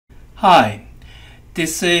Hi,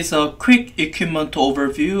 this is a quick equipment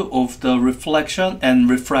overview of the Reflection and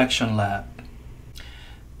Refraction lab.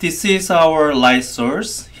 This is our light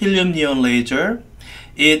source, helium neon laser.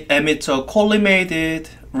 It emits a collimated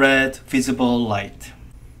red visible light.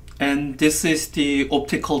 And this is the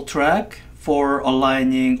optical track for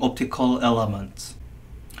aligning optical elements.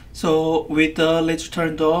 So with the laser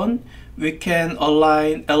turned on, we can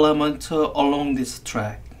align elements along this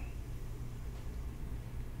track.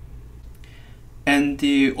 And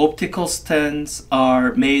the optical stands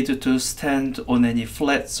are made to stand on any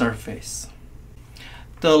flat surface.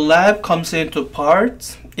 The lab comes into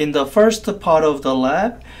parts. In the first part of the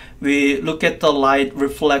lab, we look at the light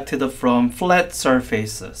reflected from flat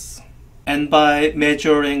surfaces. And by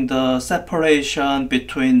measuring the separation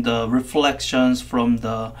between the reflections from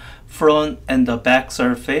the front and the back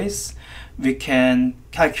surface, we can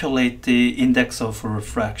calculate the index of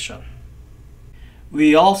refraction.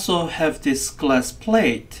 We also have this glass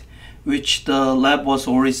plate, which the lab was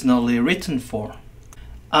originally written for.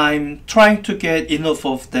 I'm trying to get enough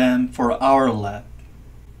of them for our lab.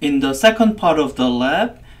 In the second part of the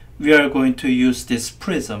lab, we are going to use this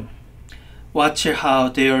prism. Watch how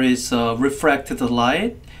there is a refracted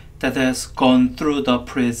light that has gone through the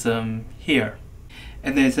prism here.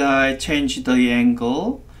 And as I change the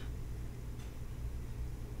angle,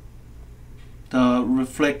 the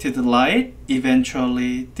reflected light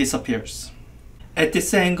eventually disappears. At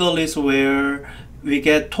this angle is where we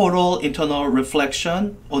get total internal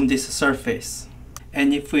reflection on this surface.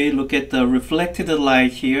 And if we look at the reflected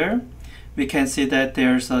light here, we can see that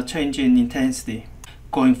there's a change in intensity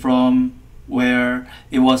going from where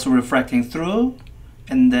it was refracting through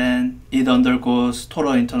and then it undergoes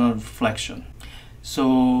total internal reflection.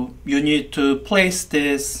 So you need to place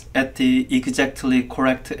this at the exactly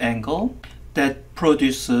correct angle that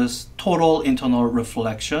produces total internal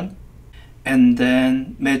reflection, and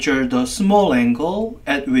then measure the small angle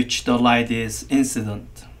at which the light is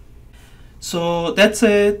incident. So that's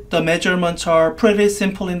it. The measurements are pretty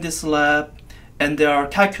simple in this lab, and there are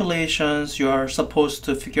calculations you are supposed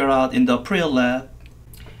to figure out in the pre-lab,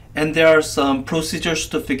 and there are some procedures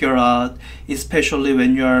to figure out, especially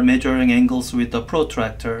when you are measuring angles with the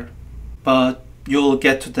protractor, but you'll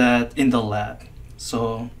get to that in the lab.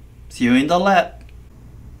 So see you in the lab.